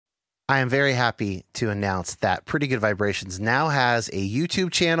I am very happy to announce that Pretty Good Vibrations now has a YouTube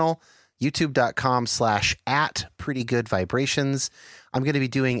channel, youtube.com/@prettygoodvibrations. I'm going to be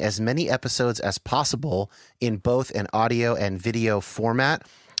doing as many episodes as possible in both an audio and video format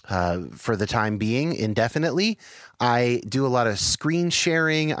for the time being, indefinitely. I do a lot of screen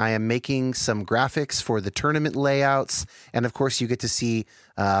sharing. I am making some graphics for the tournament layouts. And of course, you get to see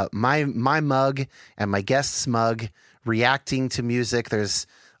my mug and my guest's mug reacting to music. There's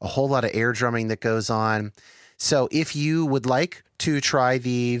a whole lot of air drumming that goes on. So if you would like to try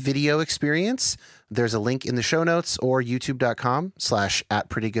the video experience, there's a link in the show notes or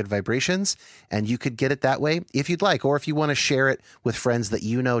youtube.com/@prettygoodvibrations. And you could get it that way if you'd like, or if you want to share it with friends that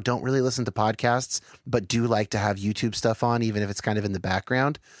you know don't really listen to podcasts, but do like to have YouTube stuff on, even if it's kind of in the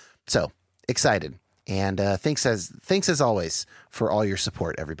background. So excited. And thanks as always for all your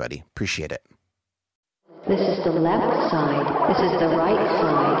support, everybody. Appreciate it. This is the left side. This is the right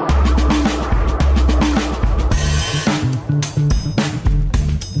side.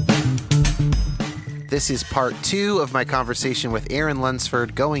 This is part 2 of my conversation with Aaron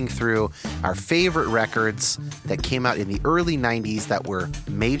Lunsford, going through our favorite records that came out in the early 90s that were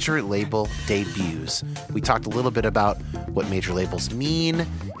major label debuts. We talked a little bit about what major labels mean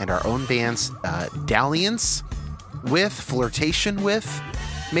and our own band's dalliance with, flirtation with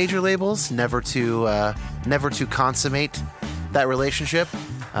major labels, never to consummate that relationship,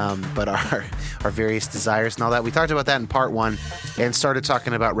 but our various desires and all that. We talked about that in part 1 and started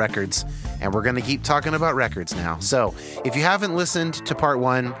talking about records, and we're going to keep talking about records now. So if you haven't listened to part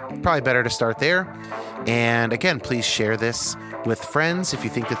 1, probably better to start there. And again, please share this with friends if you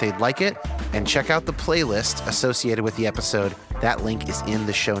think that they'd like it, and check out the playlist associated with the episode. That link is in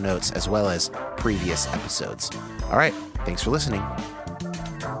the show notes, as well as previous episodes. All right, thanks for listening.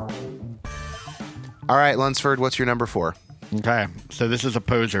 All right, Lunsford, what's your number 4? Okay, so this is a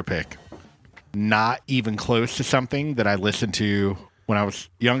poser pick. Not even close to something that I listened to when I was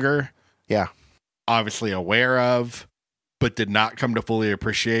younger. Yeah. Obviously aware of, but did not come to fully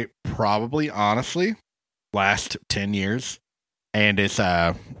appreciate, probably, honestly, last 10 years. And it's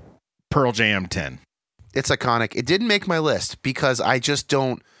Pearl Jam 10. It's iconic. It didn't make my list because I just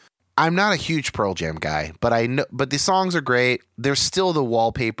don't... I'm not a huge Pearl Jam guy, but I know, but the songs are great. They're still the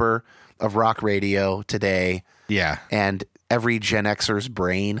wallpaper of rock radio today. Yeah. And every Gen Xer's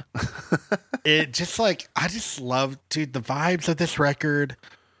brain. It just like, I just love, dude, the vibes of this record.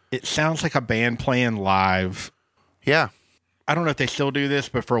 It sounds like a band playing live. Yeah. I don't know if they still do this,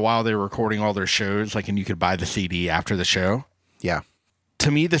 but for a while they were recording all their shows, like, and you could buy the CD after the show. Yeah.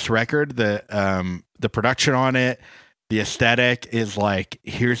 To me, this record, the production on it, the aesthetic is like,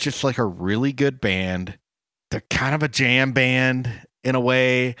 here's just like a really good band. They're kind of a jam band in a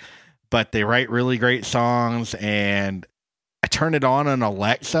way, but they write really great songs, and I turn it on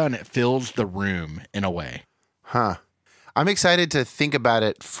Alexa and it fills the room in a way. Huh. I'm excited to think about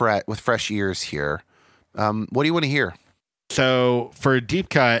it with fresh ears here. What do you want to hear? So for a deep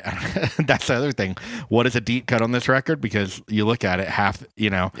cut, that's the other thing. What is a deep cut on this record? Because you look at it half,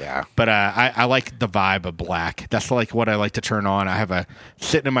 Yeah. But I like the vibe of Black. That's like what I like to turn on. I have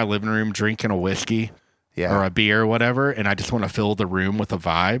sitting in my living room drinking a whiskey or a beer or whatever, and I just want to fill the room with a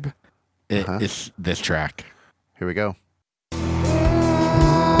vibe. It's this track. Here we go.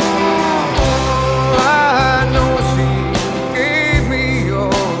 I know she gave me all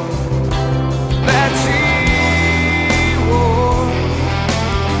that she wore,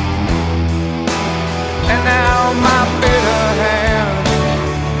 and now my bitter hands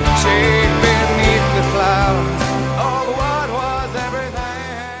shake beneath the clouds. Oh, what was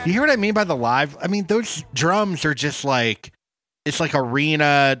everything? You hear what I mean by the live? I mean, those drums are just like, it's like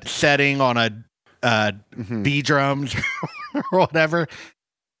arena setting on a B drums or whatever.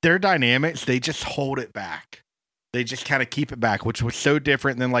 Their dynamics, they just hold it back. They just kind of keep it back, which was so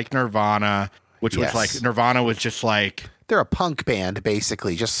different than like Nirvana, which was like, Nirvana was just like... They're a punk band,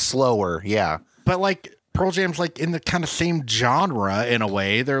 basically, just slower, yeah. But like, Pearl Jam's like in the kind of same genre in a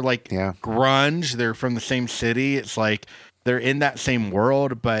way. They're like grunge, they're from the same city. It's like, they're in that same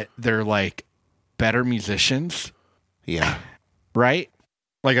world, but they're like better musicians. Yeah. Right?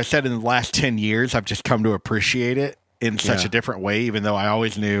 Like I said, in the last 10 years, I've just come to appreciate it in such a different way, even though I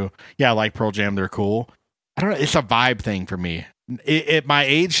always knew, I like Pearl Jam, they're cool. I don't know, it's a vibe thing for me. At my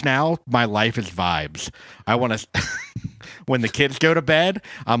age now, my life is vibes. I want to, when the kids go to bed,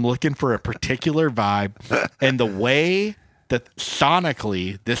 I'm looking for a particular vibe. And the way that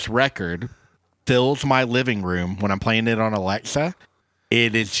sonically this record fills my living room when I'm playing it on Alexa,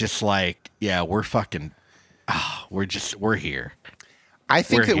 it is just like, we're fucking, we're here. I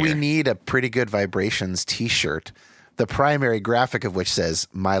think we need a Pretty Good Vibrations t-shirt the primary graphic of which says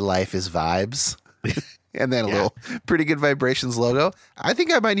 "My life is vibes," and then a little Pretty Good Vibrations logo. I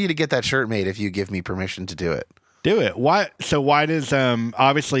think I might need to get that shirt made if you give me permission to do it. Do it. Why? So why does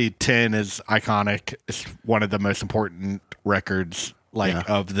obviously 10 is iconic. It's one of the most important records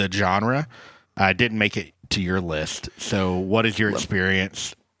of the genre. Didn't make it to your list. So what is your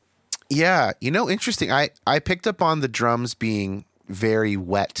experience? Yeah, interesting. I picked up on the drums being very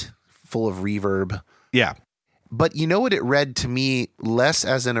wet, full of reverb. Yeah. But you know what it read to me less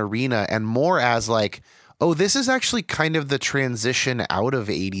as an arena and more as like, oh, this is actually kind of the transition out of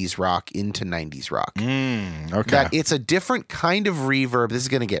 80s rock into 90s rock. Okay. That it's a different kind of reverb. This is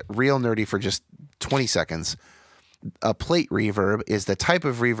going to get real nerdy for just 20 seconds. A plate reverb is the type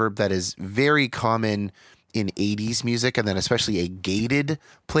of reverb that is very common in 80s music, and then especially a gated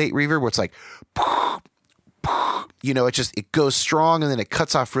plate reverb where it's like, it goes strong and then it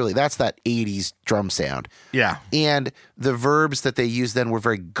cuts off really. That's that 80s drum sound. Yeah. And the verbs that they used then were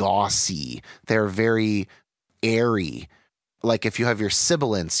very gauzy. They're very airy. Like if you have your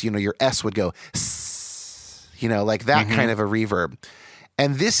sibilants, your S would go, like that kind of a reverb.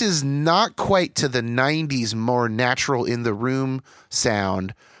 And this is not quite to the 90s more natural in the room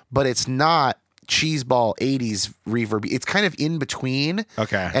sound, but it's not cheeseball 80s reverb. It's kind of in between.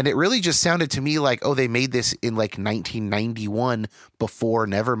 Okay. And it really just sounded to me like, oh, they made this in like 1991 before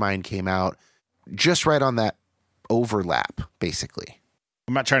Nevermind came out, just right on that overlap, basically.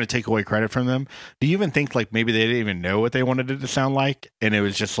 I'm not trying to take away credit from them. Do you even think like maybe they didn't even know what they wanted it to sound like? And it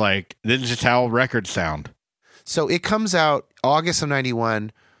was just like, this is just how records sound. So it comes out August of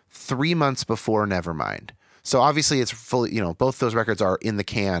 91, 3 months before Nevermind. So obviously it's fully, both those records are in the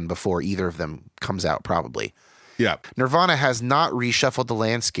can before either of them comes out probably. Yeah. Nirvana has not reshuffled the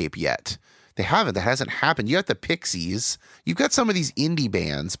landscape yet. They haven't. That hasn't happened. You got the Pixies. You've got some of these indie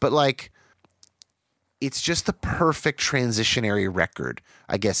bands, but like it's just the perfect transitionary record,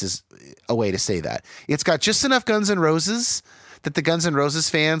 I guess is a way to say that. It's got just enough Guns N' Roses that the Guns N' Roses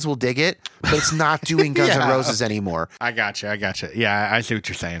fans will dig it, but it's not doing Guns N' Roses anymore. I gotcha. Yeah, I see what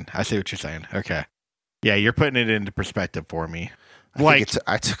you're saying. Okay. Yeah, you're putting it into perspective for me. I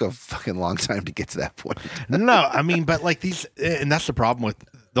took a fucking long time to get to that point. No, I mean, but like these, and that's the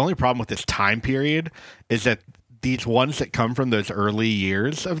only problem with this time period is that these ones that come from those early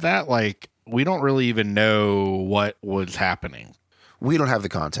years of that, like we don't really even know what was happening. We don't have the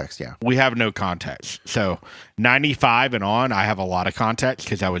context, yeah. We have no context. So 95 and on, I have a lot of context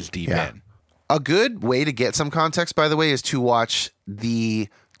because I was deep in. A good way to get some context, by the way, is to watch the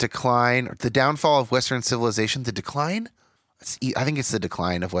downfall of Western civilization. The decline? I think it's the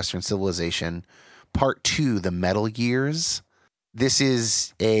decline of Western civilization. Part 2, The Metal Years. This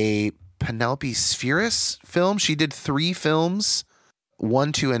is a Penelope Spheris film. She did 3 films,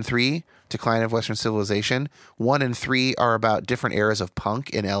 1, 2, and 3. Decline of Western Civilization. 1 and 3 are about different eras of punk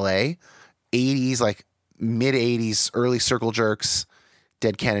in LA. 80s, like mid 80s, early Circle Jerks,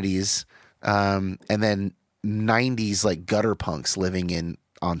 Dead Kennedys, and then 90s, like gutter punks living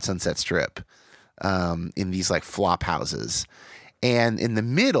on Sunset Strip, in these like flop houses. And in the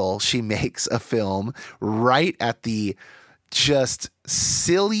middle, she makes a film right at the just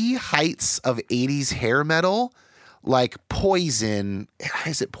silly heights of 80s hair metal, like Poison.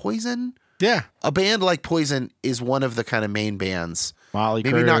 Is it Poison? Yeah. A band like Poison is one of the kind of main bands. Motley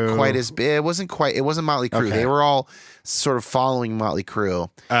Crue. Maybe not quite as big. It wasn't Motley Crue. Okay. They were all sort of following Motley Crue.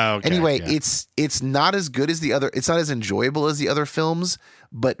 Oh, okay. Anyway, yeah. it's not as good as the other. It's not as enjoyable as the other films,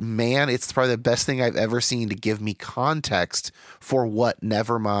 but man, it's probably the best thing I've ever seen to give me context for what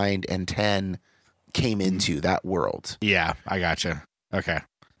Nevermind and 10 came into, that world. Yeah, I gotcha. Okay.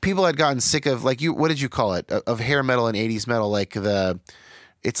 People had gotten sick of, like, what did you call it? Of hair metal and 80s metal, like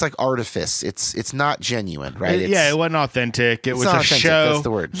it's like artifice. It's not genuine, right? It wasn't authentic. It was a authentic, show. that's the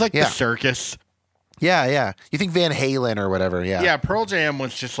word. It's like the circus. Yeah. You think Van Halen or whatever, yeah. Yeah, Pearl Jam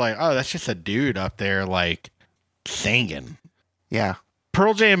was just like, oh, that's just a dude up there, like, singing. Yeah.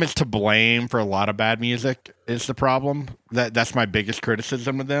 Pearl Jam is to blame for a lot of bad music is the problem. That's my biggest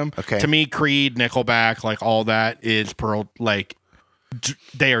criticism of them. Okay. To me, Creed, Nickelback, like, all that is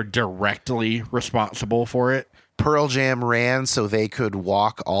they are directly responsible for it. Pearl Jam ran so they could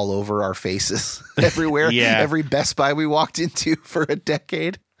walk all over our faces everywhere. Yeah. Every Best Buy we walked into for a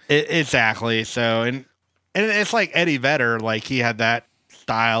decade. Exactly. So, and it's like Eddie Vedder, like he had that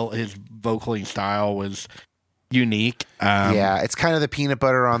style. His vocaling style was unique. Yeah, it's kind of the peanut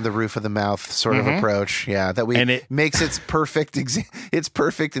butter on the roof of the mouth sort of approach. Yeah, that makes its perfect its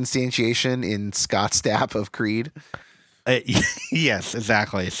perfect instantiation in Scott Stapp of Creed. Yes,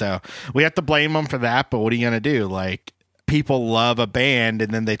 exactly. So we have to blame them for that, but what are you going to do? Like, people love a band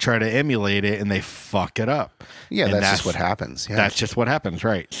and then they try to emulate it and they fuck it up. Yeah, And that's just what happens. Yeah. That's just what happens,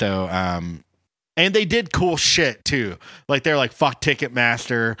 right? So, and they did cool shit too. Like they're like, fuck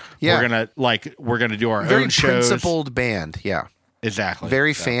Ticketmaster. Yeah. We're gonna do our very own shows. principled band. Yeah. Exactly.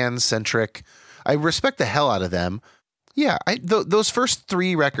 Very fan centric. I respect the hell out of them. Yeah. Those first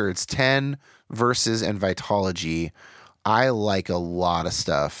 3 records, 10, Verses, and Vitology, I like a lot of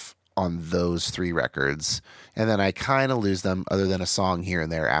stuff on those 3 records. And then I kind of lose them other than a song here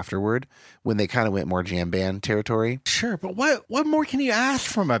and there afterward when they kind of went more jam band territory. Sure, but what more can you ask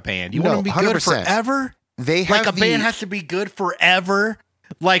from a band? You No, want them to be good 100%. forever? They have Like a band has to be good forever.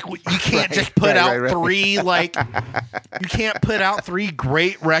 Like you can't just put out 3 like you can't put out 3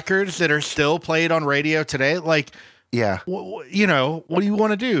 great records that are still played on radio today. Like Yeah. you know, what do you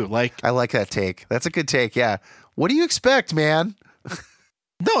want to do? Like I like that take. That's a good take. Yeah. What do you expect, man?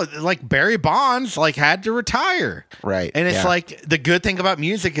 no, like Barry Bonds like had to retire. Right. And it's yeah. like the good thing about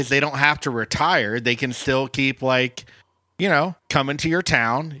music is they don't have to retire. They can still keep like, you know, coming to your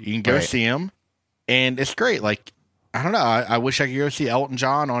town. You can go Right. see them. And it's great. Like, I don't know. I wish I could go see Elton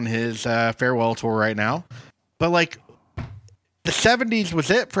John on his farewell tour right now. But like the 70s was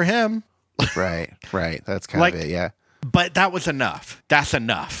it for him. Right. That's kind Like- of it. Yeah. But that was enough. That's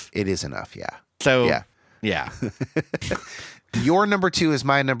enough. It is enough. Yeah. So Yeah. yeah. Your number 2 is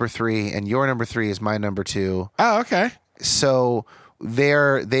my number 3, and your number 3 is my number 2. Oh, okay. So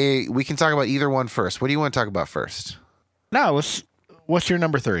we can talk about either one first. What do you want to talk about first? No, what's your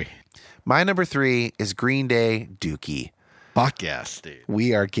number 3? My number 3 is Green Day, Dookie. Fuck yes, dude.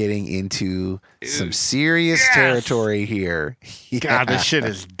 We are getting into some serious territory here. God, this shit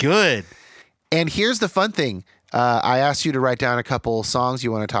is good. And here's the fun thing. I asked you to write down a couple songs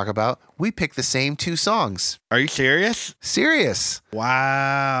you want to talk about. We picked the same 2 songs. Are you serious? Serious.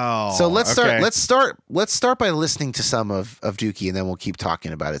 Wow. So let's start. Okay. Let's start by listening to some of Dookie, and then we'll keep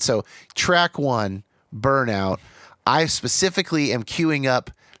talking about it. So track 1, Burnout. I specifically am queuing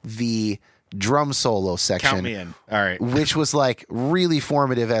up the drum solo section. Count me in. All right. Which was like really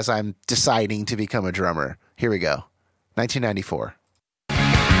formative as I'm deciding to become a drummer. Here we go. 1994.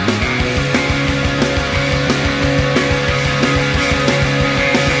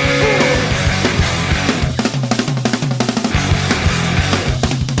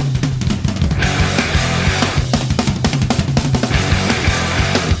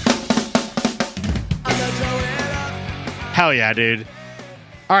 Hell yeah, dude.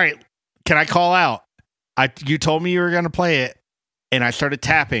 All right. Can I call out? You told me you were going to play it, and I started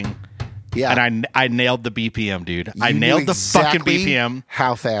tapping, Yeah. and I nailed the BPM, dude. I You knew nailed the fucking exactly BPM.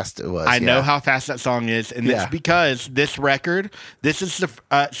 how fast it was. I know yeah. how fast that song is, and Yeah. it's because this record, this is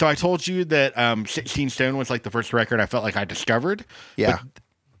the. So I told you that 16 Stone was like the first record I felt like I discovered. Yeah. But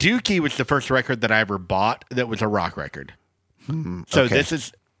Dookie was the first record that I ever bought that was a rock record. So okay. this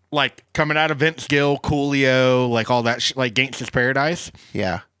is like coming out of Vince Gill, Coolio, like all that, like Gangsta's Paradise.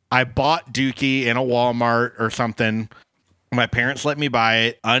 Yeah. I bought Dookie in a Walmart or something. My parents let me buy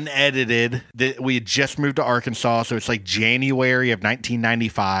it unedited. We had just moved to Arkansas, so it's like January of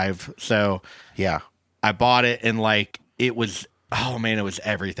 1995. So Yeah. I bought it, and like it was, oh man, it was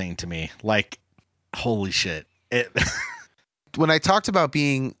everything to me. Like, holy shit! It. When I talked about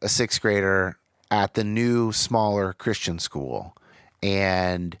being a 6th grader at the new, smaller Christian school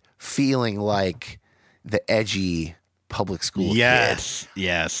and feeling like the edgy public school kid,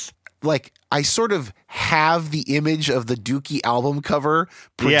 yes. like I sort of have the image of the Dookie album cover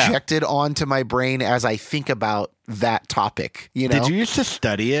projected onto my brain as I think about that topic. You know, Did you used to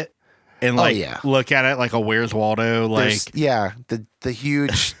study it and like yeah. look at it like a Where's Waldo? There's- Like, yeah, the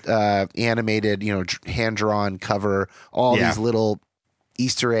huge animated, hand drawn cover, all Yeah. these little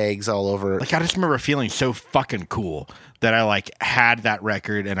Easter eggs all over. I just remember feeling so fucking cool that I like had that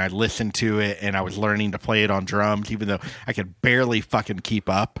record and I listened to it and I was learning to play it on drums, even though I could barely fucking keep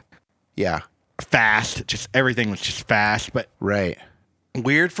up. Yeah, Fast, just everything was just fast, but right.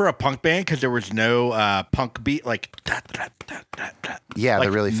 weird for a punk band because there was no punk beat like Yeah, like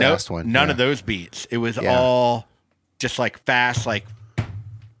the really no- fast one. None yeah. of those beats. It was Yeah. all just like fast, like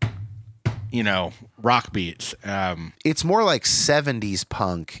rock beats. It's more like 70s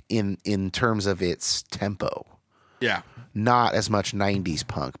punk in terms of its tempo. Yeah. Not as much 90s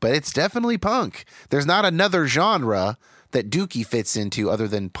punk, but it's definitely punk. There's not another genre that Dookie fits into other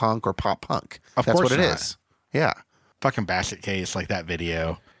than punk or pop punk. Of That's course what it not. is. Yeah. Fucking Basket Case, like that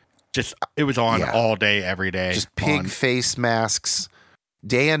video. Just it was on Yeah. all day, every day. Just pig on- face masks,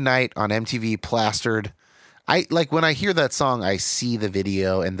 day and night on MTV plastered. I like when I hear that song, I see the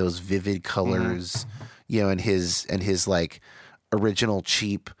video and those vivid colors, and his like original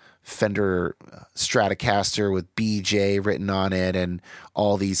cheap Fender Stratocaster with BJ written on it and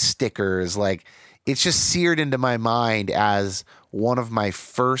all these stickers. Like, it's just seared into my mind as one of my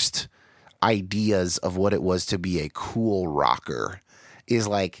first ideas of what it was to be a cool rocker is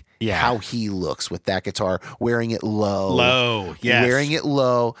like how he looks with that guitar, wearing it low, wearing it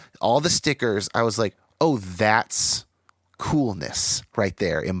low, all the stickers. I was like, oh, that's coolness right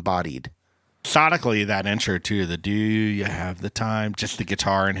there embodied. Sonically, that intro too, the "Do You Have the Time," just the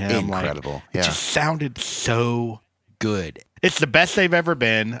guitar and him, incredible. It just sounded so good. It's the best they've ever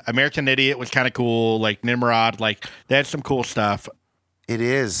been. American Idiot was kind of cool. Like Nimrod, like they had some cool stuff. It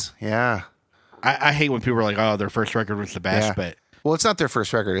is, yeah. I hate when people are like, "Oh, their first record was the best," but well, it's not their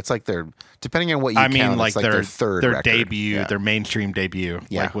first record. It's like their, depending on what you count, like it's like their third their record. debut, their mainstream debut,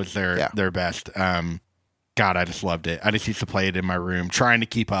 like was their best. God, I just loved it. I just used to play it in my room, trying to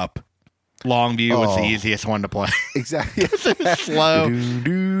keep up. Longview was the easiest one to play. Exactly. Slow.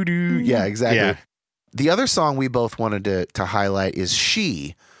 Yeah, exactly. Yeah. The other song we both wanted to highlight is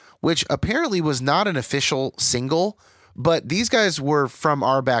She, which apparently was not an official single, but these guys were from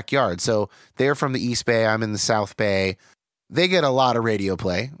our backyard. So they're from the East Bay. I'm in the South Bay. They get a lot of radio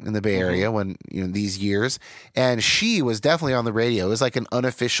play in the Bay Area when, these years. And She was definitely on the radio. It was like an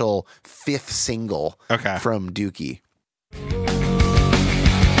unofficial 5th single from Dookie.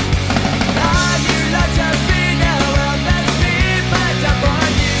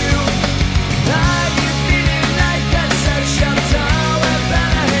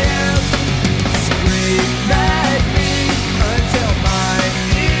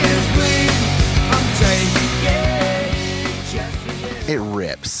 It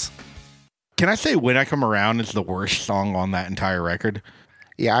rips. Can I say "When I Come Around" is the worst song on that entire record?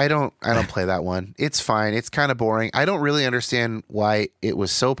 Yeah, I don't play that one. It's fine. It's kind of boring. I don't really understand why it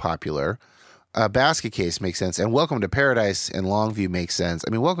was so popular. Basket Case makes sense, and Welcome to Paradise and Longview makes sense. I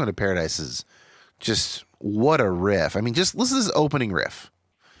mean, Welcome to Paradise is just what a riff. I mean, just listen to this opening riff.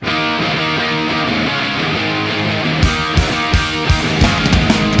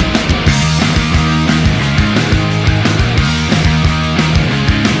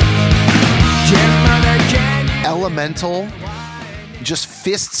 Elemental, just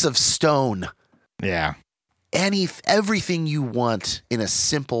fists of stone. Yeah. Everything you want in a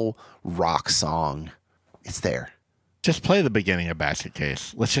simple rock song, it's there. Just play the beginning of Basket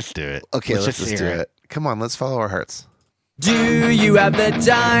Case. Let's just do it. Okay, let's just do it. Come on, let's follow our hearts. Do you have the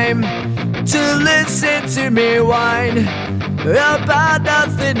time to listen to me whine about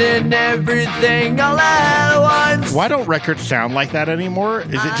nothing and everything all at once? Why don't records sound like that anymore?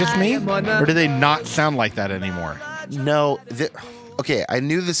 Is it just me? Or do they not sound like that anymore? No. Okay, I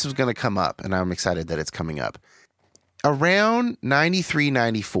knew this was going to come up, and I'm excited that it's coming up. Around 93,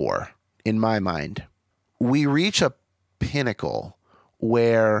 94, in my mind, we reach a pinnacle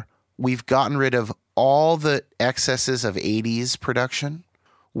where we've gotten rid of all the excesses of 80s production.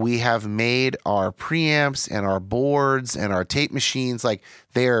 We have made our preamps and our boards and our tape machines, like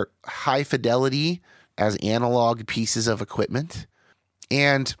they're high fidelity as analog pieces of equipment.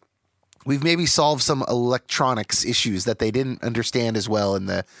 And we've maybe solved some electronics issues that they didn't understand as well in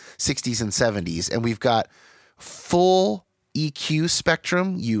the 60s and 70s. And we've got full EQ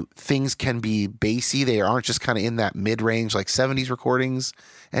spectrum. Things can be bassy. They aren't just kind of in that mid-range like 70s recordings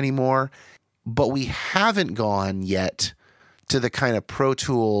anymore. But we haven't gone yet to the kind of Pro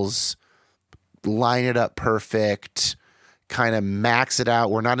Tools line it up perfect, kind of max it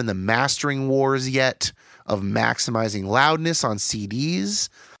out. We're not in the mastering wars yet of maximizing loudness on CDs.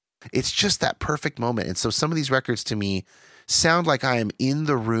 It's just that perfect moment. And so some of these records to me sound like I am in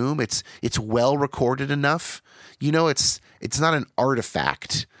the room. It's well recorded enough. It's not an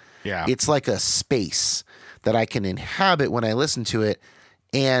artifact. Yeah. It's like a space that I can inhabit when I listen to it,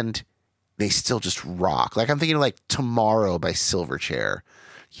 and they still just rock. Like I'm thinking of like Tomorrow by Silverchair.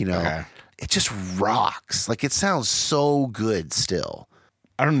 It just rocks. Like it sounds so good still.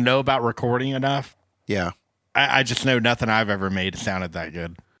 I don't know about recording enough. Yeah. I just know nothing I've ever made sounded that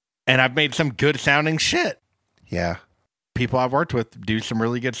good. And I've made some good sounding shit. Yeah. People I've worked with do some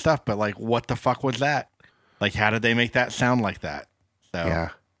really good stuff, but like, what the fuck was that? Like, how did they make that sound like that? So,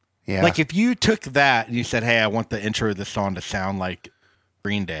 yeah. Like, if you took that and you said, "Hey, I want the intro of the song to sound like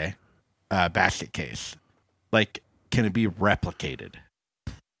Green Day, Basket Case," like, can it be replicated?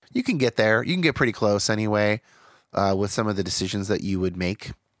 You can get there. You can get pretty close anyway, with some of the decisions that you would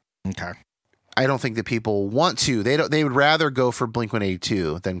make. Okay. I don't think that people want to. They would rather go for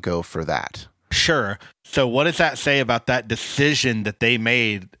Blink-182 than go for that. Sure. So what does that say about that decision that they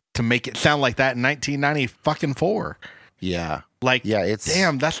made to make it sound like that in 1994? Yeah. Like, yeah, it's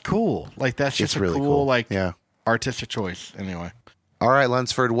damn, that's cool. Like, that's just really cool, like, yeah, artistic choice. Anyway. All right,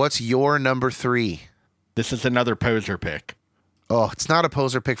 Lunsford, what's your number 3? This is another poser pick. Oh, it's not a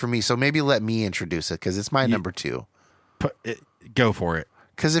poser pick for me, so maybe let me introduce it because it's my number 2. Go for it.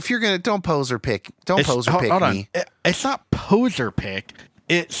 Because if you're gonna, don't poser pick me. It's not poser pick.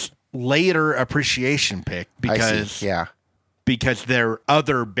 It's later appreciation pick because their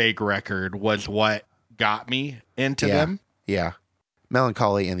other big record was what got me into them. Yeah,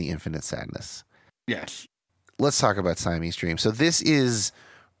 Melancholy and the Infinite Sadness. Yes. Let's talk about Siamese Dream. So this is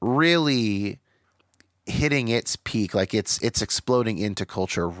really hitting its peak, like it's exploding into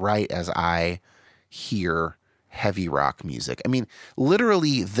culture right as I hear heavy rock music. I mean,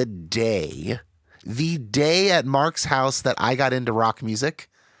 literally the day at Mark's house that I got into rock music,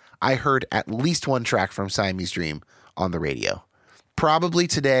 I heard at least one track from Siamese Dream on the radio. Probably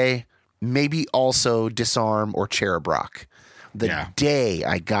Today, maybe also Disarm or Cherub Rock. The day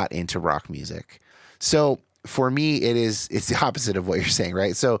I got into rock music. So for me, it's the opposite of what you're saying,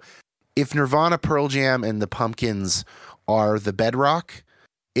 right? So if Nirvana, Pearl Jam, and the Pumpkins are the bedrock,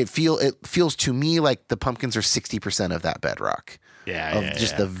 it feels to me like the Pumpkins are 60% of that bedrock.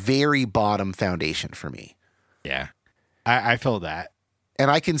 The very bottom foundation for me. Yeah, I feel that.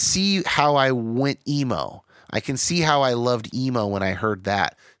 And I can see how I went emo. I can see how I loved emo when I heard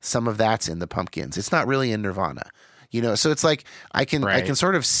that. Some of that's in the Pumpkins. It's not really in Nirvana. So it's like I can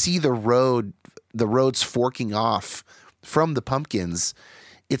sort of see the roads forking off from the Pumpkins.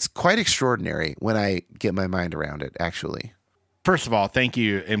 It's quite extraordinary when I get my mind around it, actually. First of all, thank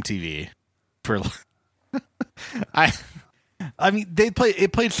you, MTV, for I mean,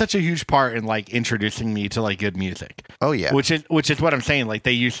 it played such a huge part in like introducing me to like good music. Oh yeah. Which is what I'm saying. Like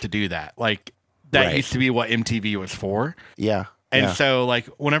they used to do that. Like that used to be what MTV was for. Yeah. And so like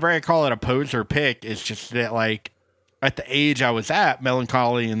whenever I call it a poser pick, it's just that like at the age I was at,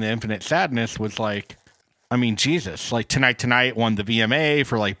 Melancholy and the Infinite Sadness was like, I mean, Jesus, like Tonight won the VMA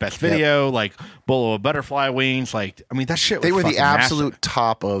for like best video, like Bolo of Butterfly Wings. Like, I mean, that shit was they were the absolute massive.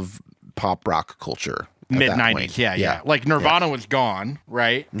 Top of pop rock culture. Mid-90s. Yeah. Like Nirvana was gone.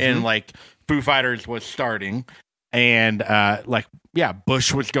 Right. Mm-hmm. And like Foo Fighters was starting and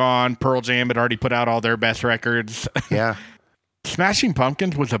Bush was gone. Pearl Jam had already put out all their best records. Yeah. Smashing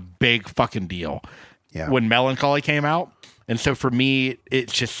Pumpkins was a big fucking deal. Yeah. When Melancholy came out. And so for me,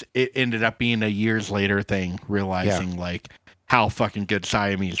 it ended up being a years later thing, realizing like how fucking good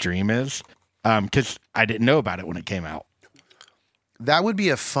Siamese Dream is. Because I didn't know about it when it came out. That would be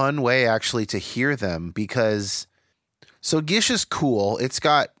a fun way actually to hear them because so Gish is cool. It's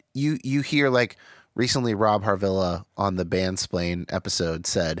got you hear like recently Rob Harvilla on the Bandsplain episode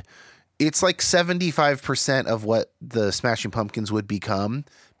said it's like 75% of what the Smashing Pumpkins would become,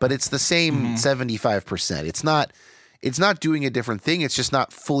 but it's the same 75%. It's not doing a different thing. It's just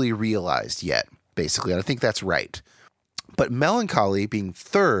not fully realized yet, basically. And I think that's right. But Melancholy being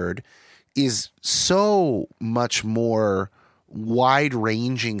third is so much more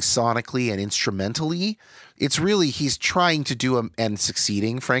wide-ranging sonically and instrumentally. It's really, he's trying to do and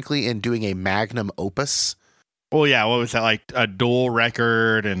succeeding, frankly, in doing a magnum opus. Oh, yeah. What was that, like a dual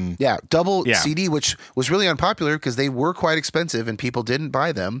record? And double CD, which was really unpopular because they were quite expensive and people didn't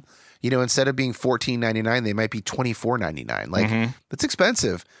buy them. Instead of being $14.99, they might be $24.99. Like, that's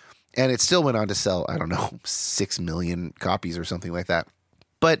expensive. And it still went on to sell, I don't know, 6 million copies or something like that.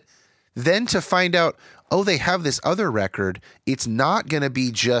 But then to find out, they have this other record, it's not going to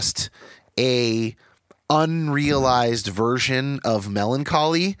be just a unrealized version of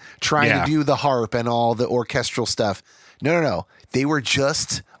Melancholy trying to do the harp and all the orchestral stuff. No. They were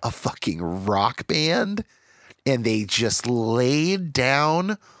just a fucking rock band, and they just laid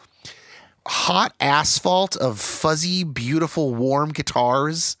down hot asphalt of fuzzy, beautiful, warm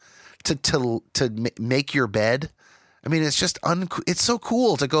guitars to make your bed. I mean, it's just it's so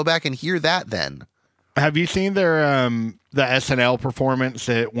cool to go back and hear that then. Have you seen their the SNL performance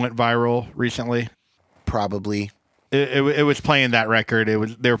that went viral recently? Probably. It was playing that record. They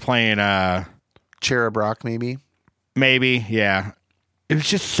were playing Cherub Rock, maybe. Maybe, yeah. It was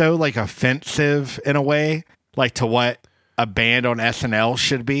just so like offensive in a way, like to what a band on SNL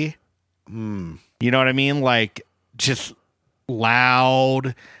should be. You know what I mean? Like just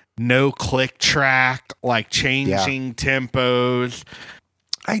loud, no click track, like changing tempos.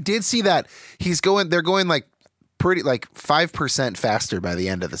 I did see that. They're going like pretty like 5% faster by the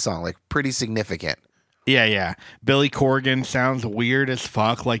end of the song, like pretty significant. Yeah. Billy Corgan sounds weird as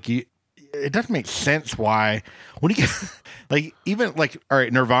fuck. Like it doesn't make sense why when you get like even like all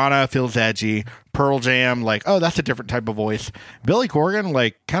right, Nirvana feels edgy, Pearl Jam like that's a different type of voice. Billy Corgan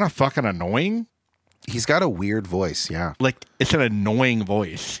like kind of fucking annoying. He's got a weird voice, yeah. Like it's an annoying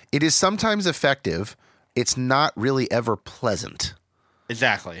voice. It is sometimes effective. It's not really ever pleasant.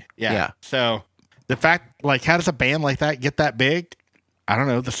 Exactly. Yeah. Yeah. So the fact, like, how does a band like that get that big? I don't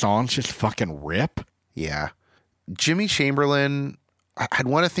know. The songs just fucking rip. Yeah. Jimmy Chamberlin, I'd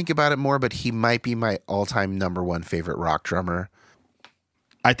want to think about it more, but he might be my all-time number one favorite rock drummer.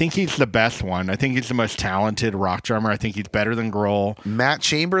 I think he's the best one. I think he's the most talented rock drummer. I think he's better than Grohl. Matt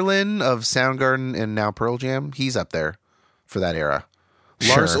Chamberlain of Soundgarden and now Pearl Jam, he's up there for that era.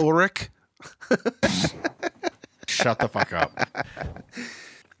 Lars Sure. Ulrich. Shut the fuck up.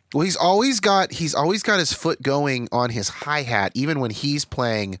 Well, he's always got his foot going on his hi-hat, even when he's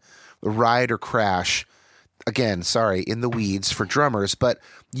playing Ride or Crash. Again, sorry, in the weeds for drummers, but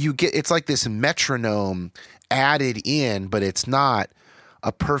it's like this metronome added in, but it's not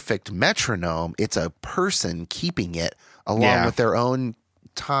a perfect metronome. It's a person keeping it along with their own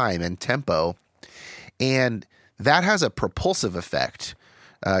time and tempo. And that has a propulsive effect.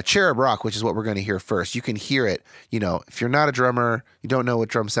 Cherub Rock, which is what we're going to hear first, you can hear it. You know, if you're not a drummer, you don't know what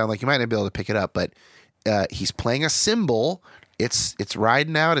drums sound like, you might not be able to pick it up, but he's playing a cymbal. It's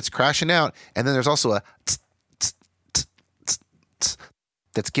riding out, it's crashing out. And then there's also a tss, tss, tss, tss, tss,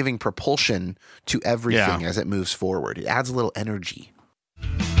 that's giving propulsion to everything as it moves forward. It adds a little energy.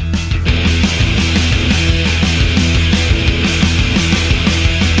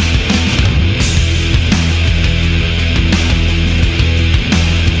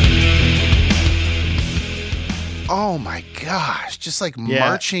 Oh my gosh, just like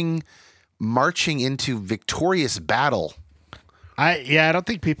marching into victorious battle. I don't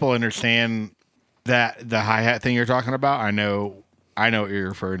think people understand that the hi-hat thing you're talking about. I know what you're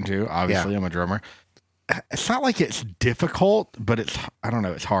referring to. Obviously, I'm a drummer. It's not like it's difficult, but it's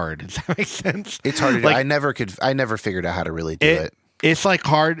hard. Does that make sense? It's hard to do. I never figured out how to really do it. It's like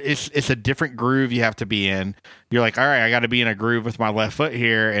hard. It's a different groove you have to be in. You're like, all right, I got to be in a groove with my left foot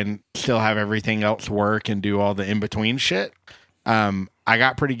here and still have everything else work and do all the in-between shit. I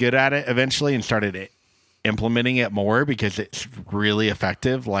got pretty good at it eventually and started implementing it more because it's really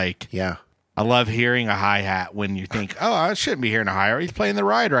effective. Like, I love hearing a hi-hat when you think, oh, I shouldn't be hearing a hi-hat. He's playing the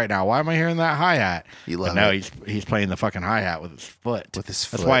ride right now. Why am I hearing that hi-hat? You love it. He's playing the fucking hi-hat with his foot.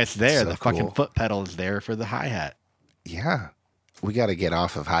 That's why it's there. So the fucking foot pedal is there for the hi-hat. Yeah. We got to get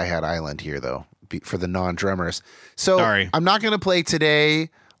off of Hi-Hat Island here, though, for the non-drummers. So Sorry. I'm not going to play Today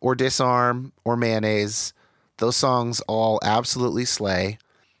or Disarm or Mayonnaise. Those songs all absolutely slay.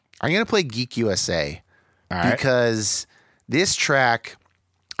 I'm going to play Geek USA because this track,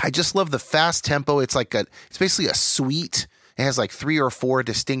 I just love the fast tempo. It's basically a suite. It has like 3 or 4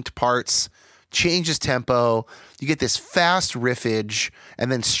 distinct parts, changes tempo. You get this fast riffage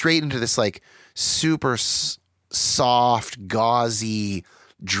and then straight into this like super soft, gauzy,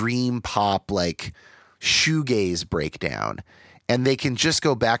 dream pop, like shoegaze breakdown. And they can just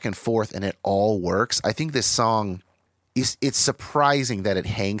go back and forth and it all works. I think this song it's surprising that it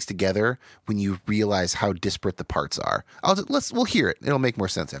hangs together when you realize how disparate the parts are. We'll hear it. It'll make more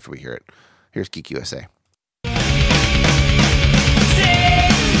sense after we hear it. Here's Geek USA.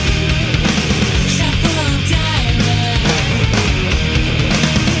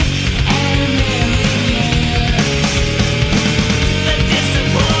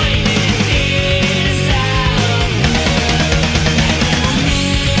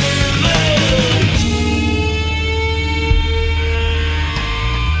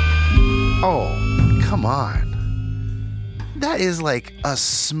 Oh, come on. That is like a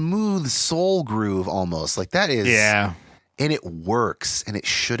smooth soul groove almost. Like that is. Yeah. And it works and it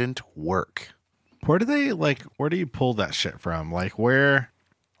shouldn't work. Where do you pull that shit from? Like where?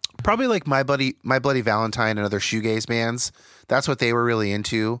 Probably like My Bloody Valentine and other shoegaze bands. That's what they were really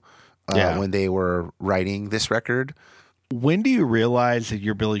into when they were writing this record. When do you realize that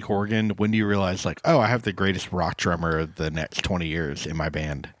you're Billy Corgan? When do you realize like, oh, I have the greatest rock drummer of the next 20 years in my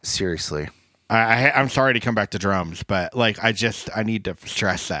band? Seriously. I'm sorry to come back to drums, but like, I need to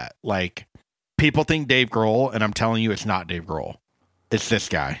stress that. Like people think Dave Grohl and I'm telling you, it's not Dave Grohl. It's this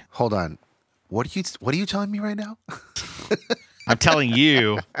guy. Hold on. What are you telling me right now? I'm telling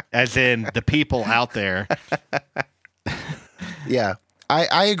you, as in the people out there. Yeah.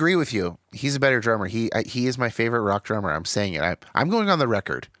 I agree with you. He's a better drummer. He is my favorite rock drummer. I'm saying it. I'm going on the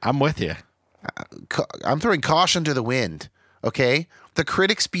record. I'm with you. I'm throwing caution to the wind. Okay, the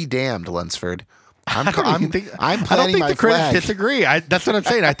critics be damned, Lunsford. I'm I planting don't think my the critics flag. disagree. That's what I'm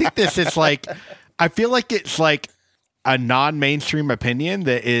saying. I think this is like, I feel like it's like a non-mainstream opinion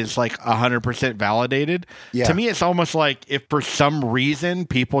that is like 100% validated. Yeah. To me, it's almost like if for some reason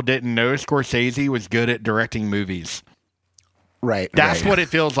people didn't know Scorsese was good at directing movies. Right. That's what it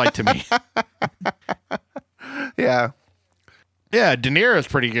feels like to me. Yeah. Yeah, De Niro's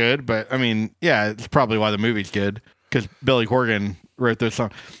pretty good, but I mean, yeah, it's probably why the movie's good because Billy Corgan wrote those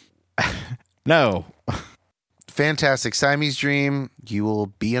songs. No. Fantastic. Siamese Dream, you will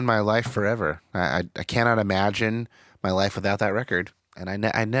be in my life forever. I cannot imagine my life without that record. And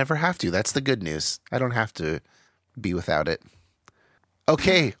I never have to. That's the good news. I don't have to be without it.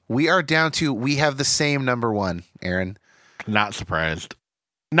 Okay, we are down to, we have the same number one, Aaron. Not surprised.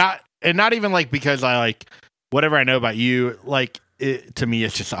 Not even like because I like whatever I know about you, like to me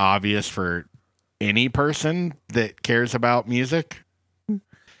it's just obvious for any person that cares about music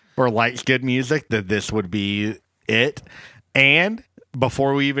or likes good music that this would be it. And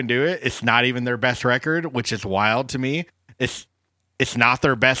before we even do it, it's not even their best record, which is wild to me. It's not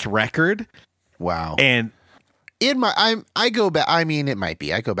their best record. Wow. And I go back. I mean, it might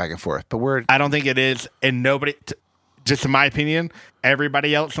be. I go back and forth, but I don't think it is. And nobody, just in my opinion,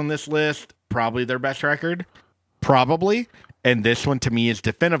 everybody else on this list, probably their best record. Probably. And this one to me is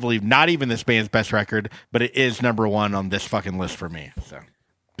definitively not even this band's best record, but it is number one on this fucking list for me. So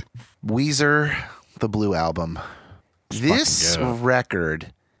Weezer, the Blue Album. This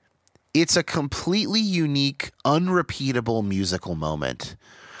record, it's a completely unique, unrepeatable musical moment.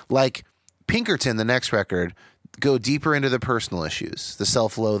 Like Pinkerton, the next record, go deeper into the personal issues, the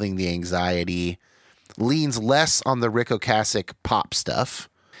self-loathing, the anxiety, leans less on the Rick Ocasek pop stuff.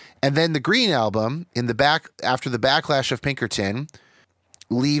 And then the Green Album, after the backlash of Pinkerton,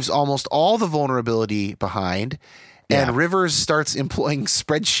 leaves almost all the vulnerability behind. Yeah. And Rivers starts employing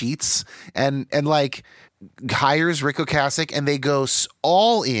spreadsheets and like hires Rick Ocasek, and they go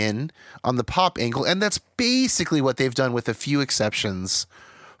all in on the pop angle. And that's basically what they've done with a few exceptions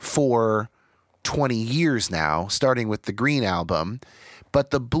for 20 years now, starting with the Green Album. But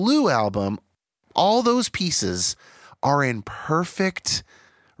the Blue Album, all those pieces are in perfect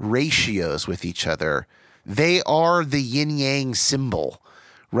ratios with each other. They are the yin yang symbol,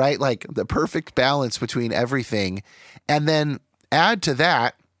 right? Like the perfect balance between everything. And then add to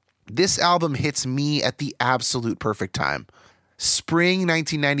that, this album hits me at the absolute perfect time. Spring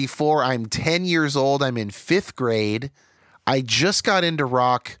 1994, I'm 10 years old. I'm in 5th grade. I just got into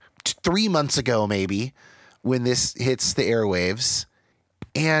rock 3 months ago, maybe, when this hits the airwaves.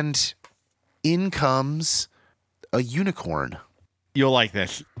 And in comes a unicorn. You'll like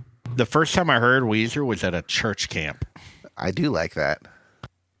this. The first time I heard Weezer was at a church camp. I do like that.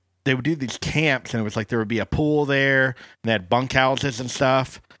 They would do these camps, and it was like there would be a pool there, and they had bunkhouses and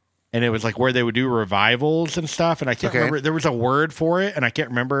stuff. And it was like where they would do revivals and stuff. And I can't remember. There was a word for it, and I can't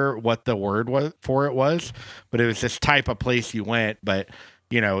remember what the word for it was. But it was this type of place you went. But,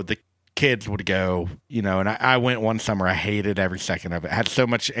 you know, the kids would go, you know, and I went one summer. I hated every second of it. I had so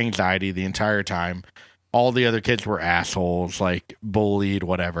much anxiety the entire time. All the other kids were assholes, like bullied,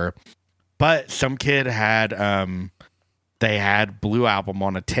 whatever. But some kid had, they had Blue Album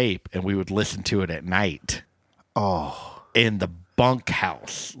on a tape, and we would listen to it at night. Oh. In the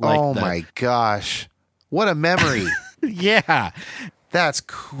bunkhouse. Like my gosh. What a memory. Yeah. That's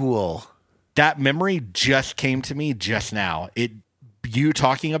cool. That memory just came to me just now. You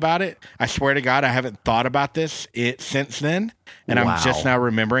talking about it, I swear to God, I haven't thought about this since then, and wow. I'm just now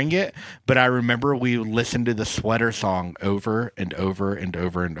remembering it. But I remember we listened to the Sweater song over and over and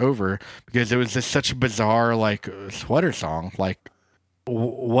over and over because it was just such a bizarre, like, sweater song. Like,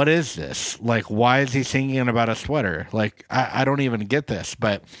 what is this? Like, why is he singing about a sweater? Like, I don't even get this.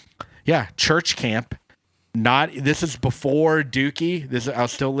 But yeah, church camp. This is before Dookie. I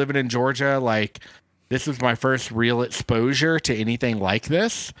was still living in Georgia. Like, this was my first real exposure to anything like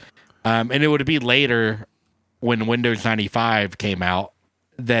this. And it would be later when Windows 95 came out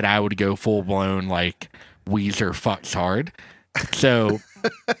that I would go full blown like Weezer fucks hard. So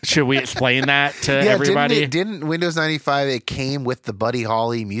should we explain that to everybody? Didn't Windows 95, it came with the Buddy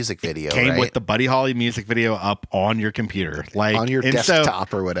Holly music video, came right? with the Buddy Holly music video up on your computer. Like on your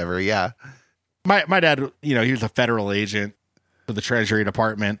desktop or whatever, yeah. My dad, you know, he was a federal agent for the Treasury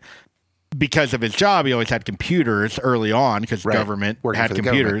Department. Because of his job, he always had computers early on because government had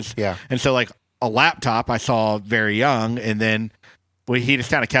computers. Yeah. And so like a laptop I saw very young, and then he just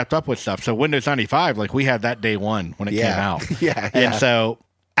kind of kept up with stuff. So Windows 95, like we had that day one when it came out. Yeah. And so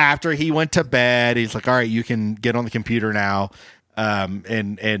after he went to bed, he's like, all right, you can get on the computer now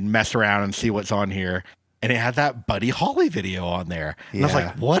and mess around and see what's on here. And it had that Buddy Holly video on there. And I was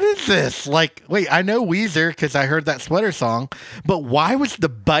like, what is this? Like, wait, I know Weezer because I heard that Sweater song, but why was the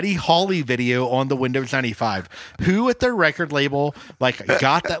Buddy Holly video on the Windows 95? Who at their record label, like,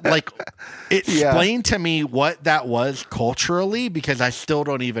 got that? Like, explain to me what that was culturally, because I still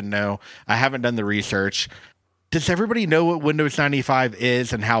don't even know. I haven't done the research. Does everybody know what Windows 95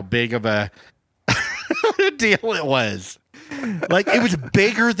 is and how big of a deal it was? Like, it was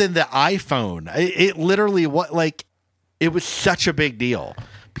bigger than the iPhone. It literally, it was such a big deal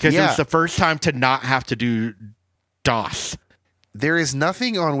because it Yeah. was the first time to not have to do DOS. There is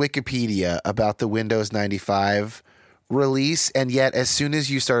nothing on Wikipedia about the Windows 95 release, and yet as soon as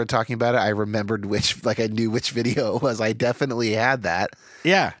you started talking about it, I remembered I knew which video it was. I definitely had that.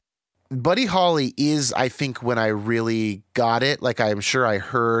 Yeah. Buddy Holly is, I think, when I really got it. Like, I'm sure I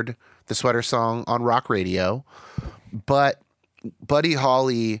heard the Sweater Song on rock radio, but Buddy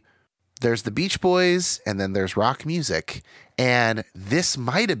Holly, there's the Beach Boys, and then there's rock music, and this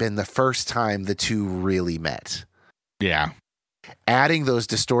might have been the first time the two really met. Yeah. Adding those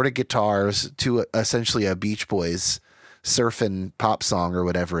distorted guitars to essentially a Beach Boys surfing pop song or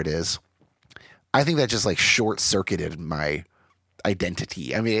whatever it is, I think that just like short-circuited my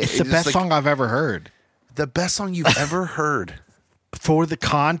identity. I mean, It's the best song I've ever heard. The best song you've ever heard. For the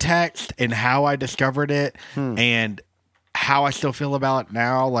context and how I discovered it and how I still feel about it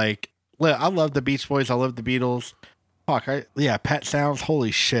now, like, look, I love the Beach Boys. I love the Beatles. Fuck, Pet Sounds.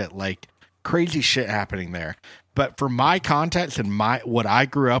 Holy shit. Like, crazy shit happening there. But for my context and what I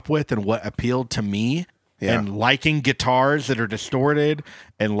grew up with and what appealed to me and liking guitars that are distorted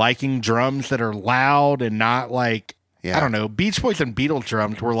and liking drums that are loud and not like, I don't know, Beach Boys and Beatles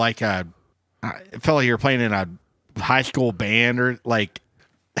drums were like it felt like you were playing in a high school band or like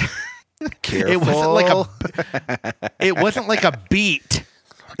Careful. it wasn't like a beat.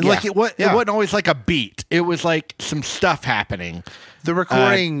 Like it wasn't always like a beat. It was like some stuff happening. The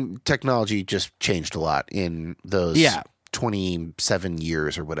recording technology just changed a lot in those 27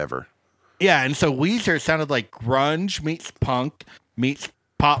 years or whatever. Yeah, and so Weezer sounded like grunge meets punk meets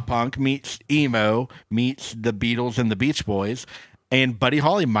pop punk meets emo meets the Beatles and the Beach Boys, and Buddy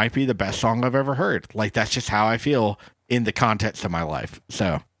Holly might be the best song I've ever heard. Like, that's just how I feel in the context of my life.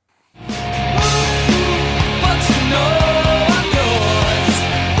 So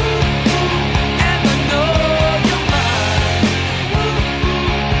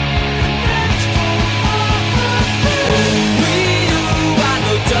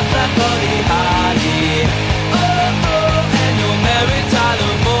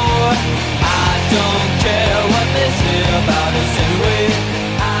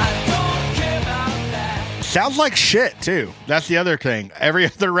sounds like shit too. That's the other thing. Every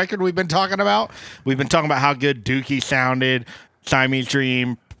other record we've been talking about how good Dookie sounded, Siamese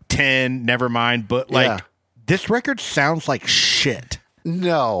Dream, 10, Nevermind, but like this record sounds like shit.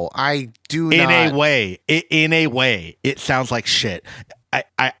 No, I do not. In a way, it sounds like shit.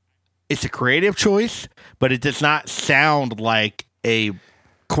 It's a creative choice, but it does not sound like a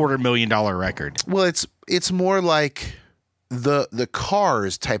 $250,000 record. Well, it's more like the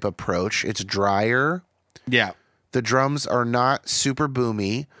Cars type approach. It's drier. Yeah. The drums are not super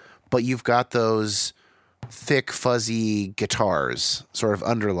boomy, but you've got those thick, fuzzy guitars sort of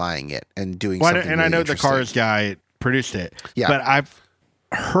underlying it and doing something and I know the interesting. Cars guy produced it. Yeah. But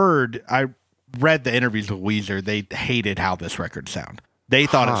I read the interviews with Weezer. They hated how this record sounded. They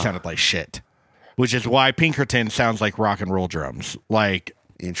thought it sounded like shit, which is why Pinkerton sounds like rock and roll drums. Like,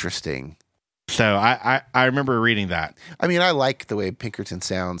 interesting. So I remember reading that. I mean, I like the way Pinkerton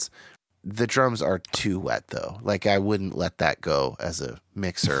sounds. The drums are too wet, though. Like, I wouldn't let that go as a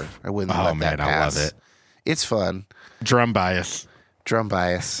mixer. I wouldn't let that pass. I love it. It's fun. Drum bias.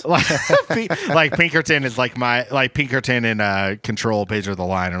 Like Pinkerton is like Pinkerton and Control, Page of the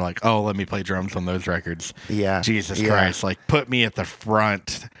Line are like, oh, let me play drums on those records. Yeah. Jesus Christ. Like, put me at the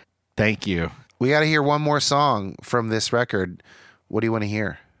front. Thank you. We got to hear one more song from this record. What do you want to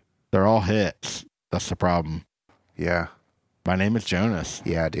hear? They're all hits. That's the problem. Yeah. My Name is Jonas.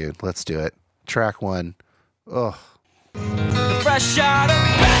 Yeah, dude. Let's do it. Track 1. Ugh. The fresh out of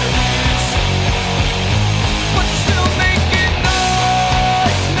batteries, but you're still making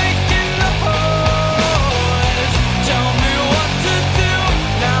noise, making the noise. Tell me what to do.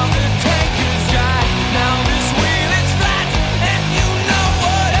 Now the tank is dry. Now this wheel is flat, and you know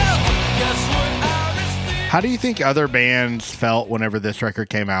what else? Guess what I received? How do you think other bands felt whenever this record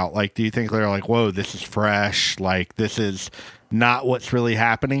came out? Like, do you think they're like, whoa, this is fresh? Like, this is not what's really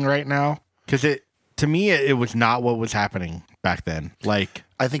happening right now? Because to me, it was not what was happening back then. Like,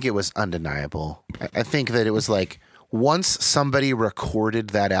 I think it was undeniable. I think that it was like once somebody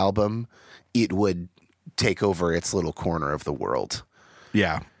recorded that album, it would take over its little corner of the world.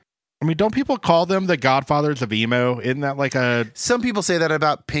 yeah. I mean, don't people call them the godfathers of emo? Isn't that like a... Some people say that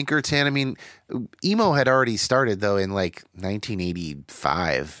about Pinkerton. I mean, emo had already started, though, in like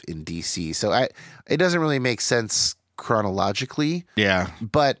 1985 in DC. So it doesn't really make sense chronologically. Yeah.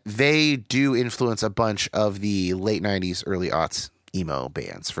 But they do influence a bunch of the late 90s, early aughts emo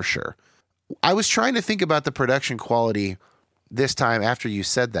bands, for sure. I was trying to think about the production quality this time after you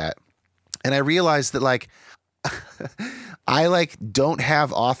said that. And I realized that, like, I like don't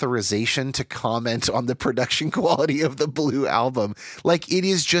have authorization to comment on the production quality of the Blue album. Like it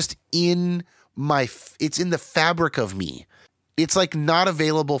is just in it's in the fabric of me. It's like not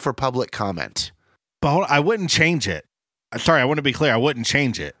available for public comment. But I wouldn't change it. Sorry, I want to be clear. I wouldn't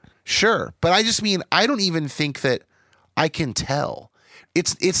change it. Sure. But I just mean, I don't even think that I can tell.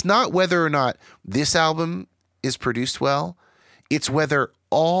 It's not whether or not this album is produced well. It's whether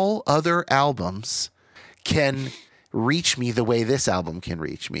all other albums can reach me the way this album can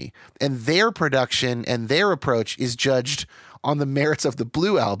reach me. And their production and their approach is judged on the merits of the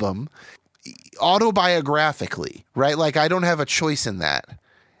Blue album autobiographically, right? Like I don't have a choice in that.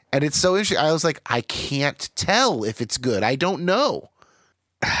 And it's so interesting. I was like, I can't tell if it's good. I don't know.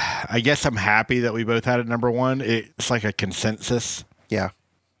 I guess I'm happy that we both had it number one. It's like a consensus. Yeah.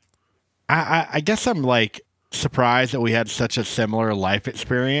 I guess I'm like surprised that we had such a similar life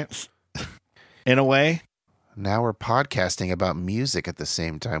experience in a way. Now we're podcasting about music at the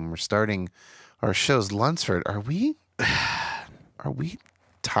same time. We're starting our shows. Lunsford, are we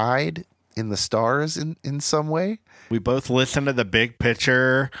tied in the stars in some way? We both listen to The Big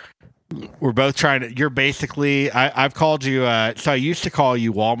Picture. We're both trying to, you're basically, I've called you, so I used to call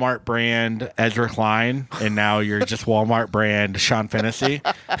you Walmart brand Ezra Klein, and now you're just Walmart brand Sean Fennessy.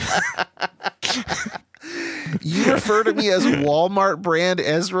 You refer to me as Walmart brand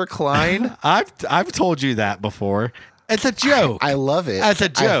Ezra Klein? I've told you that before. It's a joke. I love it. As a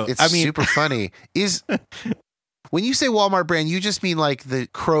joke. It's super funny. When you say Walmart brand, you just mean like the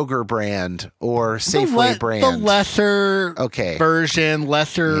Kroger brand or Safeway brand. The lesser version,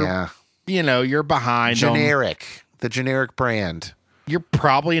 yeah. You're behind them. The generic brand. You're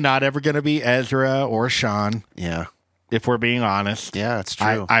probably not ever going to be Ezra or Sean. Yeah. If we're being honest. Yeah, it's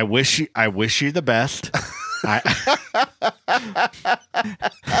true. I wish you the best. I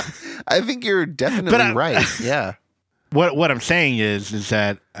think you're definitely right. Yeah. What I'm saying is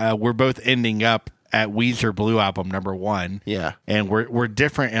that we're both ending up at Weezer Blue Album number one. Yeah. And we're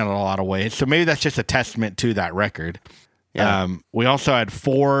different in a lot of ways. So maybe that's just a testament to that record. Yeah. We also had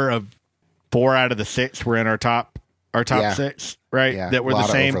four out of the six were in our top six, right? Yeah. That were the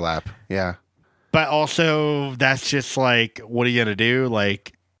same. Overlap. Yeah. But also that's just like, what are you going to do?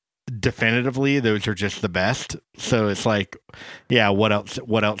 Like definitively, those are just the best. So it's like, yeah, what else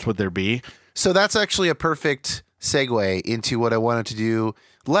would there be? So that's actually a perfect segue into what I wanted to do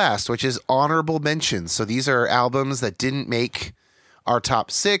last, which is honorable mentions. So these are albums that didn't make our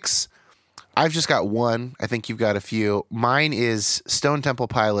top six. I've just got one. I think you've got a few. Mine is Stone Temple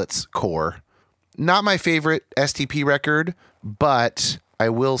Pilots' Core. Not my favorite STP record, but I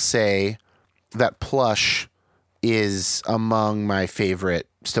will say that Plush is among my favorite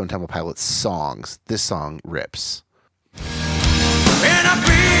Stone Temple Pilots songs. This song rips. And I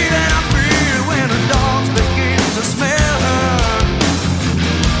feel when the dogs begin to smell her.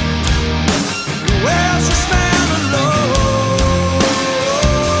 Well, she smell alone.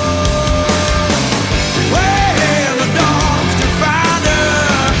 Well, the dogs to find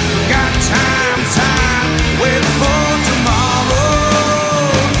her. Got time, wait for tomorrow.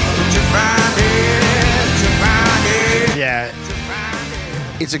 Did you find it? Yeah.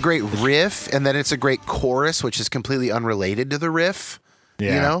 It's a great riff, and then it's a great chorus, which is completely unrelated to the riff.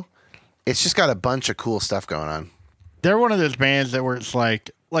 Yeah. You know? It's just got a bunch of cool stuff going on. They're one of those bands that where it's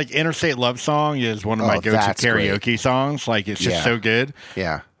like Interstate Love Song is one of my go-to karaoke great. songs. Like it's just so good.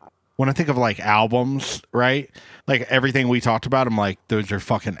 Yeah. When I think of like albums, right? Like everything we talked about, I'm like, those are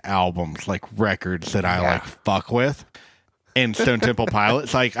fucking albums, like records that I like fuck with. And Stone Temple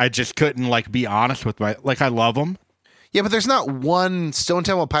Pilots, like I just couldn't like be honest with I love them. Yeah, but there's not one Stone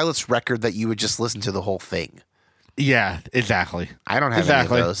Temple Pilots record that you would just listen to the whole thing. Yeah, exactly. I don't have any of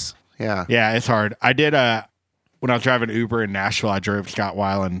those. Yeah. Yeah, it's hard. I did when I was driving Uber in Nashville, I drove Scott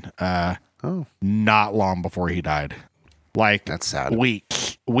Weiland not long before he died. Like that's sad.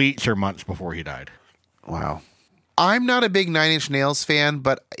 Weeks or months before he died. Wow. I'm not a big Nine Inch Nails fan,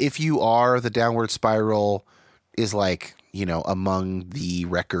 but if you are, the Downward Spiral is like, among the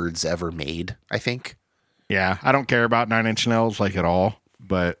records ever made, I think. Yeah, I don't care about Nine Inch Nails like at all,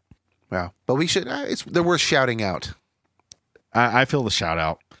 but wow. But we should. They're worth shouting out. I feel the shout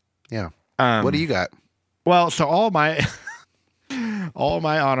out. Yeah. What do you got? Well, so all my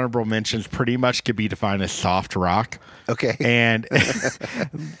honorable mentions pretty much could be defined as soft rock. Okay. And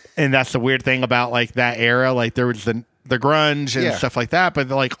and that's the weird thing about like that era. Like there was the grunge and stuff like that, but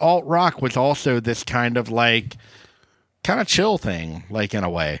like alt rock was also this kind of chill thing, like in a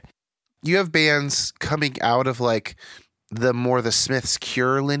way. You have bands coming out of like the Smiths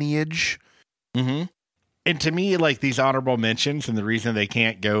Cure lineage. Mm-hmm. And to me, like these honorable mentions and the reason they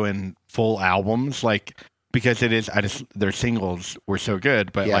can't go in full albums, like because it is. Their singles were so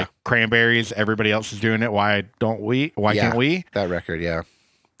good, but Yeah. like Cranberries, everybody else is doing it. Why don't we? Why can't we? That record, yeah.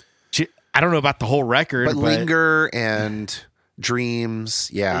 I don't know about the whole record, But Linger and Dreams,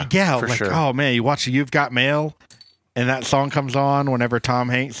 yeah, for like, sure. oh man, you watch You've Got Mail, and that song comes on whenever Tom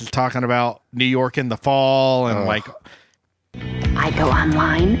Hanks is talking about New York in the fall, and like, I go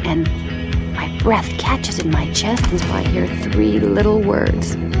online and my breath catches in my chest until I hear 3 little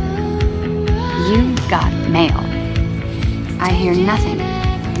words. You've got mail. I hear nothing,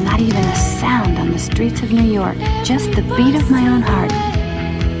 not even a sound on the streets of New York, just the beat of my own heart.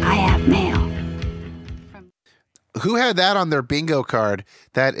 I have mail. Who had that on their bingo card?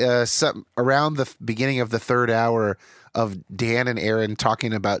 That around the beginning of the third hour of Dan and Aaron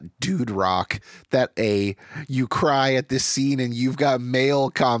talking about Dude Rock, that you cry at this scene and You've Got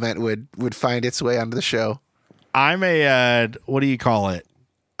Mail comment would find its way onto the show. I'm a what do you call it?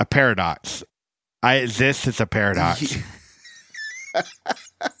 A paradox. This is a paradox.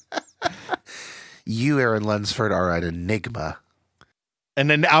 You, Aaron Lunsford, are an enigma. And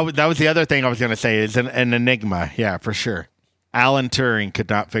then that was the other thing I was going to say is an enigma. Yeah, for sure. Alan Turing could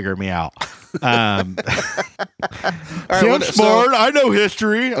not figure me out. All right, I'm smart. I know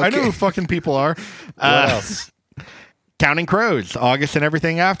history. I know who fucking people are. What else? Counting Crows, August and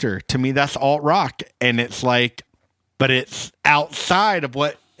Everything After. To me, that's alt rock. And it's like, but it's outside of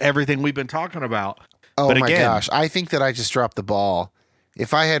what everything we've been talking about. Oh but my again, gosh. I think that I just dropped the ball.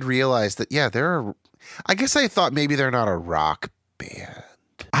 If I had realized that, I guess I thought maybe they're not a rock band.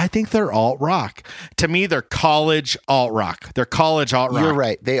 I think they're alt rock. To me, they're college alt rock. They're college alt rock. You're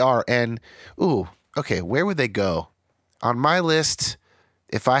right. They are. And, okay, where would they go? On my list,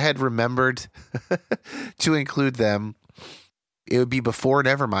 if I had remembered to include them, it would be before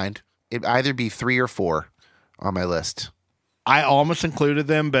Nevermind. It'd either be 3 or 4 on my list. I almost included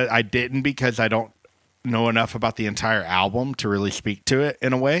them, but I didn't because I don't know enough about the entire album to really speak to it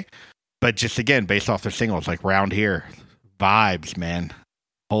in a way. But just again, based off their singles, like Round Here, vibes, man.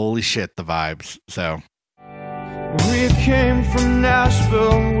 Holy shit, the vibes. So We came from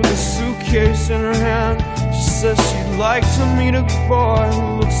Nashville with a suitcase in her hand. She says she'd like to meet a boy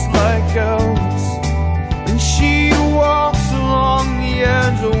who looks like Elvis. And she walks along the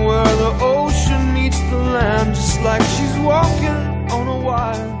edge of where the ocean meets the land, just like she's walking on a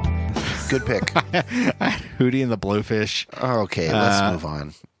wire. Good pick. Hootie and the Blowfish. Okay, let's move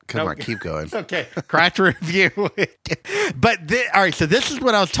on. Come on, keep going. Okay, craft review. But all right, so this is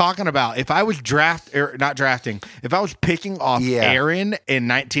what I was talking about. If I was if I was picking off Aaron in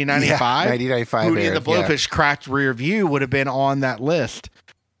 1995, 1995 Hootie and the Aaron, Blowfish craft review would have been on that list.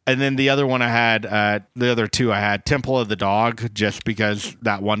 And then the other one I had, the other two I had, Temple of the Dog, just because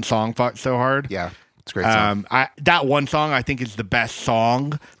that one song fucked so hard. Yeah, it's a great song. That one song I think is the best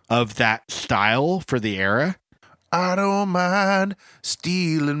song of that style for the era. I don't mind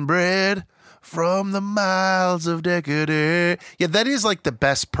stealing bread from the miles of decadence. Yeah, that is like the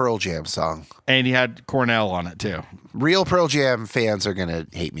best Pearl Jam song. And he had Cornell on it too. Real Pearl Jam fans are going to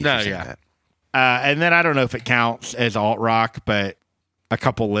hate me for saying that. And then I don't know if it counts as alt rock, but a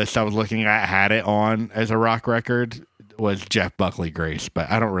couple lists I was looking at had it on as a rock record was Jeff Buckley Grace,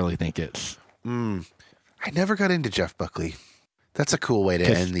 but I don't really think it's. I never got into Jeff Buckley. That's a cool way to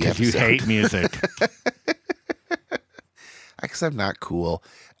end the episode. You hate music. Because I'm not cool.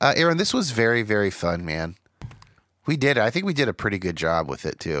 Aaron, this was very, very fun, man. We did. I think we did a pretty good job with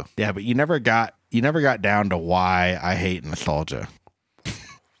it too. Yeah, but you never got down to why I hate nostalgia.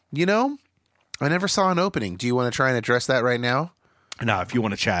 You know, I never saw an opening. Do you want to try and address that right now? No, if you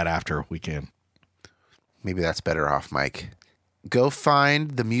want to chat after, we can. Maybe that's better off, Mike. Go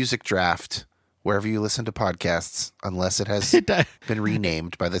find the music draft wherever you listen to podcasts, unless it has been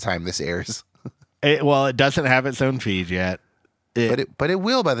renamed by the time this airs. It doesn't have its own feed yet. But it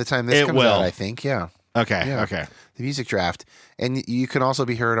will by the time this comes out, I think. Yeah. Okay. Yeah. Okay. The music draft. And you can also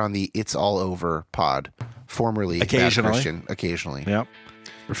be heard on the It's All Over pod, formerly Bad Christian, occasionally. Yep.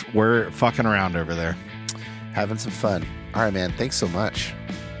 We're fucking around over there. Having some fun. All right, man. Thanks so much.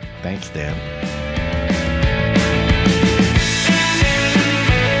 Thanks, Dan.